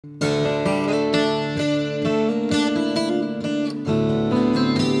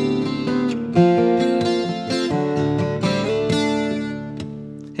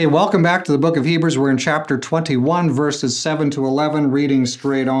Hey, welcome back to the book of Hebrews. We're in chapter 21, verses 7 to 11, reading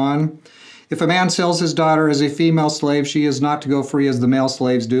straight on. If a man sells his daughter as a female slave, she is not to go free as the male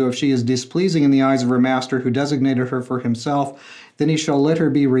slaves do. If she is displeasing in the eyes of her master, who designated her for himself, then he shall let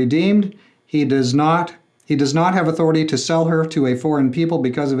her be redeemed. He does not have authority to sell her to a foreign people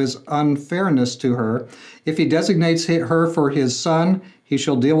because of his unfairness to her. If he designates her for his son, he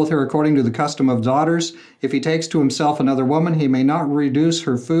shall deal with her according to the custom of daughters. If he takes to himself another woman, he may not reduce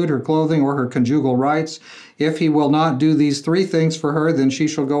her food, her clothing, or her conjugal rights. If he will not do these three things for her, then she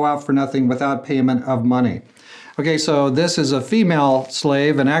shall go out for nothing without payment of money. Okay, so this is a female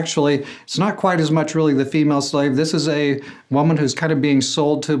slave, and actually, it's not quite as much really the female slave. This is a woman who's kind of being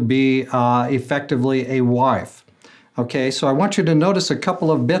sold to be effectively a wife. Okay, so I want you to notice a couple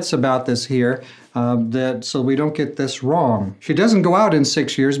of bits about this here, so we don't get this wrong. She doesn't go out in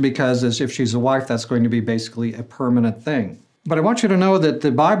 6 years because as if she's a wife, that's going to be basically a permanent thing. But I want you to know that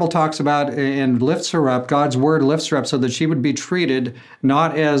the Bible talks about and lifts her up, God's word lifts her up so that she would be treated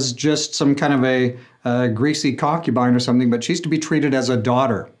not as just some kind of a greasy concubine or something, but she's to be treated as a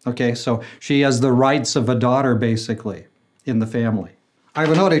daughter. Okay, so she has the rights of a daughter basically in the family. I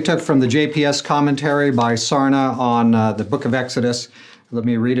have a note I took from the JPS commentary by Sarna on the book of Exodus. Let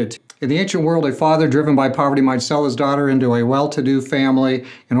me read it. In the ancient world, a father driven by poverty might sell his daughter into a well-to-do family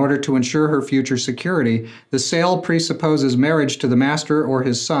in order to ensure her future security. The sale presupposes marriage to the master or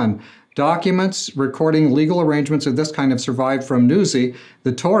his son. Documents recording legal arrangements of this kind have survived from Nuzi.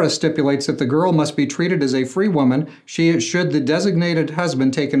 The Torah stipulates that the girl must be treated as a free woman. Should the designated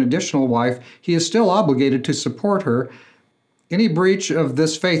husband take an additional wife, he is still obligated to support her. Any breach of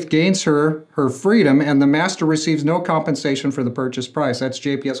this faith gains her freedom, and the master receives no compensation for the purchase price. That's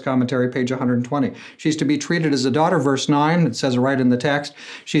JPS commentary, page 120. She's to be treated as a daughter, verse 9. It says right in the text.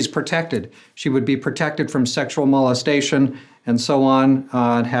 She's protected. She would be protected from sexual molestation and so on,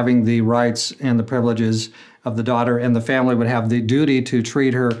 having the rights and the privileges of the daughter, and the family would have the duty to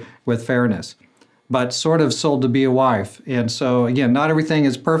treat her with fairness, but sort of sold to be a wife. And so, again, not everything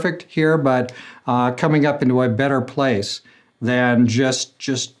is perfect here, but coming up into a better place than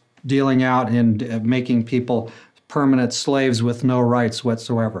just dealing out and making people permanent slaves with no rights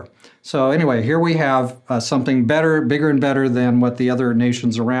whatsoever. So anyway, here we have something better, bigger and better than what the other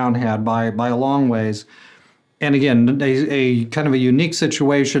nations around had by a long ways. And again, a kind of a unique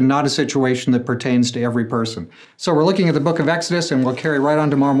situation, not a situation that pertains to every person. So we're looking at the book of Exodus, and we'll carry right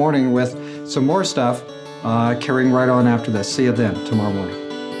on tomorrow morning with some more stuff, carrying right on after this. See you then tomorrow morning.